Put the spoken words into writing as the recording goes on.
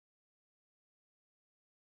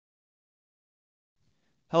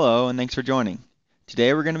Hello, and thanks for joining.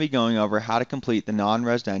 Today we're going to be going over how to complete the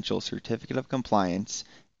Non-Residential Certificate of Compliance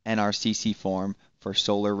NRCC form for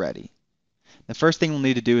Solar Ready. The first thing we'll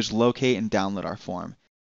need to do is locate and download our form.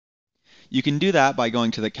 You can do that by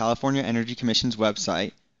going to the California Energy Commission's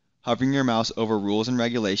website, hovering your mouse over Rules and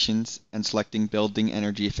Regulations, and selecting Building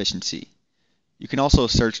Energy Efficiency. You can also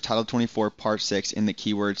search Title 24 Part 6 in the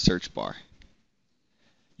keyword search bar.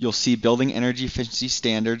 You'll see Building Energy Efficiency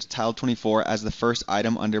Standards Title 24 as the first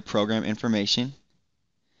item under Program Information.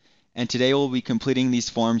 And today we'll be completing these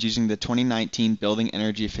forms using the 2019 Building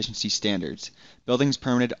Energy Efficiency Standards. Buildings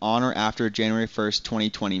permitted on or after January 1st,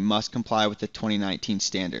 2020 must comply with the 2019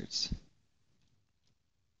 standards.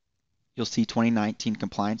 You'll see 2019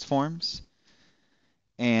 compliance forms,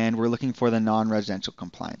 and we're looking for the non-residential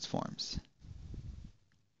compliance forms.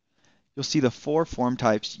 You'll see the four form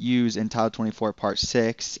types used in Title 24 Part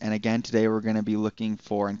 6, and again today we're going to be looking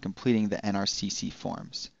for and completing the NRCC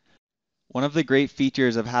forms. One of the great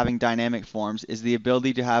features of having dynamic forms is the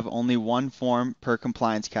ability to have only one form per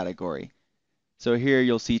compliance category. So here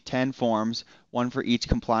you'll see 10 forms, one for each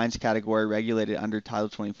compliance category regulated under Title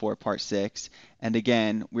 24 Part 6, and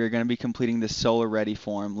again we're going to be completing the Solar Ready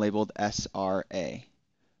form labeled SRA.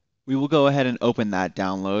 We will go ahead and open that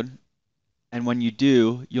download. And when you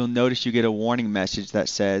do, you'll notice you get a warning message that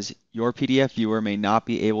says, your PDF viewer may not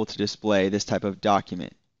be able to display this type of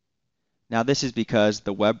document. Now this is because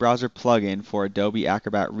the web browser plugin for Adobe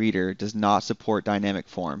Acrobat Reader does not support dynamic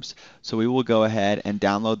forms, so we will go ahead and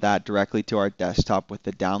download that directly to our desktop with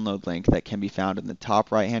the download link that can be found in the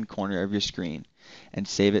top right hand corner of your screen, and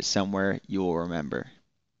save it somewhere you will remember.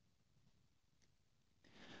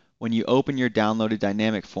 When you open your downloaded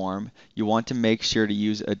dynamic form, you want to make sure to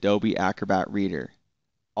use Adobe Acrobat Reader.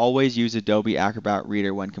 Always use Adobe Acrobat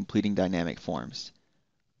Reader when completing dynamic forms.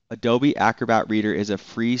 Adobe Acrobat Reader is a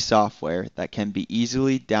free software that can be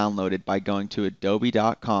easily downloaded by going to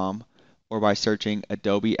adobe.com or by searching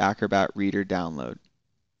Adobe Acrobat Reader Download.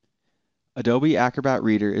 Adobe Acrobat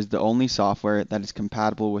Reader is the only software that is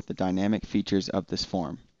compatible with the dynamic features of this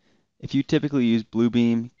form. If you typically use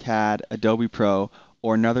Bluebeam, CAD, Adobe Pro,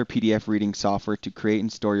 or another PDF reading software to create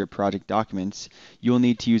and store your project documents, you will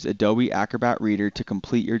need to use Adobe Acrobat Reader to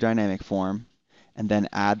complete your dynamic form, and then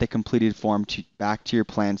add the completed form back to your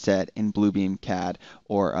plan set in Bluebeam, CAD,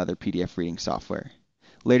 or other PDF reading software.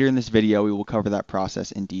 Later in this video, we will cover that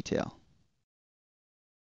process in detail.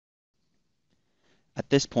 At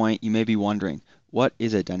this point, you may be wondering, what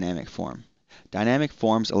is a dynamic form? Dynamic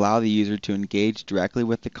forms allow the user to engage directly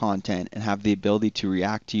with the content and have the ability to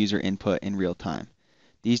react to user input in real time.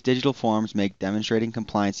 These digital forms make demonstrating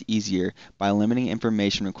compliance easier by limiting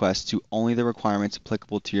information requests to only the requirements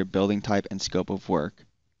applicable to your building type and scope of work,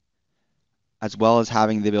 as well as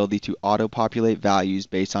having the ability to auto-populate values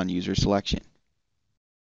based on user selection.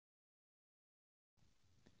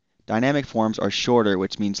 Dynamic forms are shorter,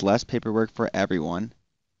 which means less paperwork for everyone,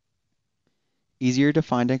 easier to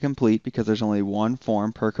find and complete because there's only one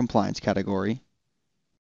form per compliance category,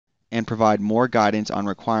 and provide more guidance on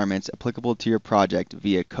requirements applicable to your project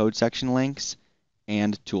via code section links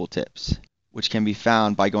and tooltips, which can be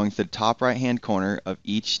found by going to the top right hand corner of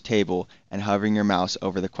each table and hovering your mouse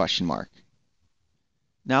over the question mark.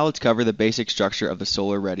 Now let's cover the basic structure of the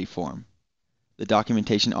Solar Ready form. The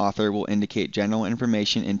documentation author will indicate general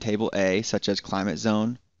information in Table A, such as climate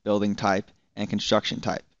zone, building type, and construction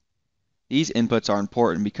type. These inputs are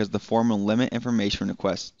important because the form will limit information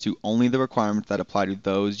requests to only the requirements that apply to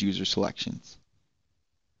those user selections.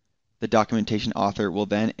 The documentation author will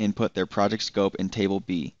then input their project scope in Table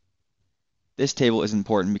B. This table is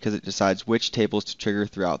important because it decides which tables to trigger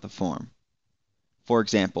throughout the form. For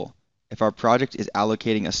example, if our project is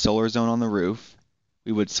allocating a solar zone on the roof,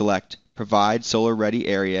 we would select Provide Solar Ready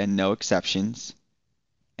Area, No Exceptions,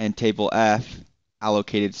 and Table F,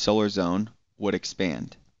 Allocated Solar Zone, would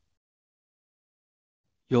expand.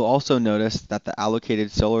 You'll also notice that the allocated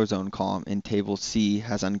solar zone column in Table C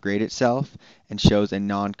has ungraded itself and shows a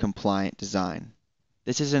non-compliant design.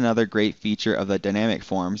 This is another great feature of the dynamic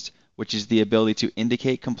forms, which is the ability to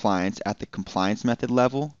indicate compliance at the compliance method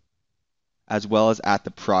level, as well as at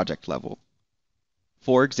the project level.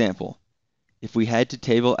 For example, if we head to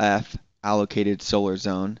Table F, Allocated Solar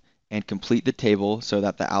Zone, and complete the table so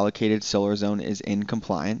that the allocated solar zone is in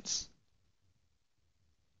compliance,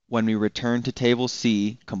 when we return to Table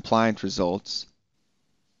C, Compliance Results,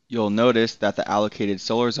 you'll notice that the allocated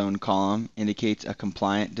solar zone column indicates a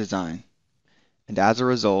compliant design. And as a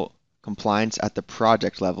result, compliance at the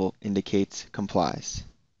project level indicates complies.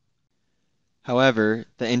 However,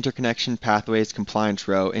 the interconnection pathways compliance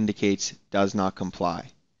row indicates does not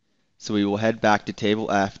comply. so we will head back to Table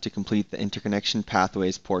F to complete the interconnection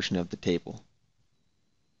pathways portion of the table.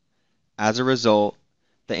 As a result,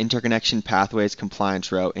 the interconnection pathways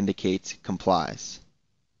compliance row indicates complies.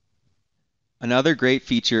 Another great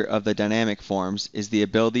feature of the dynamic forms is the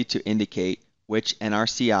ability to indicate which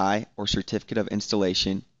NRCI or Certificate of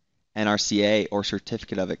Installation, NRCA or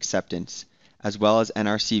Certificate of Acceptance, as well as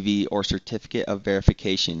NRCV or Certificate of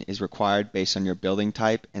Verification is required based on your building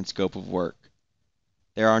type and scope of work.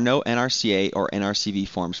 There are no NRCA or NRCV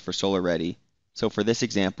forms for Solar Ready, so for this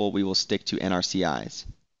example we will stick to NRCIs.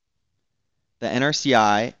 The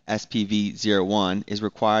NRCI SPV01 is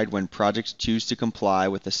required when projects choose to comply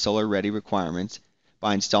with the Solar Ready requirements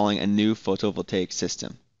by installing a new photovoltaic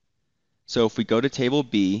system. So if we go to Table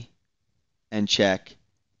B and check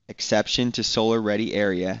Exception to Solar Ready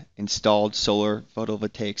Area, Installed Solar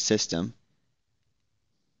Photovoltaic System,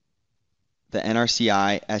 the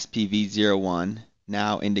NRCI SPV01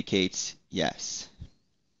 now indicates yes.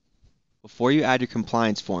 Before you add your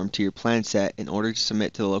compliance form to your plan set in order to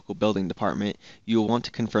submit to the local building department, you will want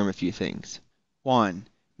to confirm a few things. 1.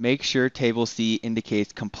 Make sure Table C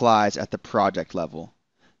indicates complies at the project level.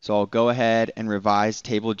 So I'll go ahead and revise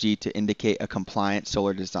Table G to indicate a compliant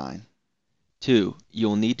solar design. 2. You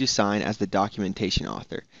will need to sign as the documentation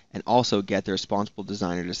author and also get the responsible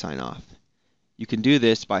designer to sign off. You can do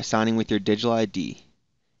this by signing with your digital ID.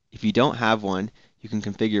 If you don't have one, you can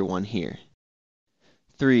configure one here.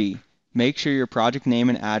 3. Make sure your project name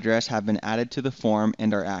and address have been added to the form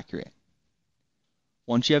and are accurate.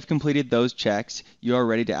 Once you have completed those checks, you are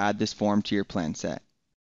ready to add this form to your plan set.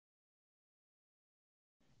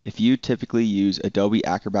 If you typically use Adobe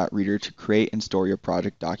Acrobat Reader to create and store your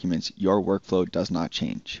project documents, your workflow does not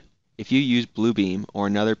change. If you use Bluebeam or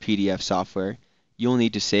another PDF software, you will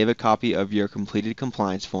need to save a copy of your completed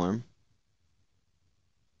compliance form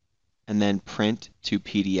and then print to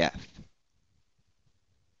PDF.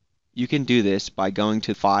 You can do this by going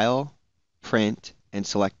to File, Print, and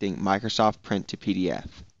selecting Microsoft Print to PDF.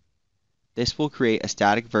 This will create a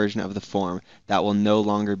static version of the form that will no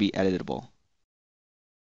longer be editable.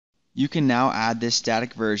 You can now add this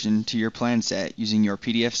static version to your plan set using your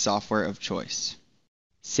PDF software of choice.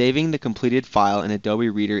 Saving the completed file in Adobe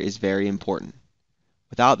Reader is very important.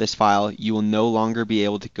 Without this file, you will no longer be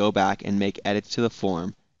able to go back and make edits to the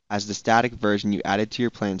form, as the static version you added to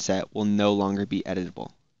your plan set will no longer be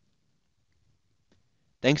editable.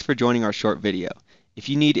 Thanks for joining our short video. If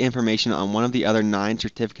you need information on one of the other 9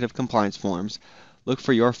 Certificate of Compliance forms, look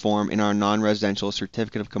for your form in our Non-Residential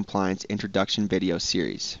Certificate of Compliance Introduction video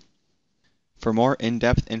series. For more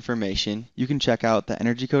in-depth information, you can check out the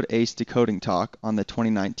Energy Code ACE Decoding Talk on the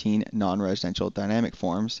 2019 Non-Residential Dynamic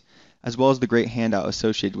Forms, as well as the great handout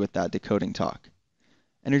associated with that decoding talk.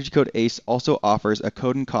 Energy Code ACE also offers a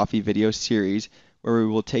Code and Coffee video series where we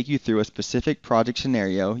will take you through a specific project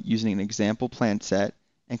scenario using an example plan set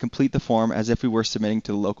and complete the form as if we were submitting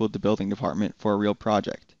to the local building department for a real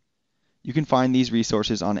project. You can find these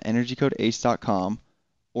resources on energycodeace.com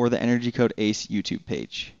or the Energy Code ACE YouTube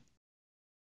page.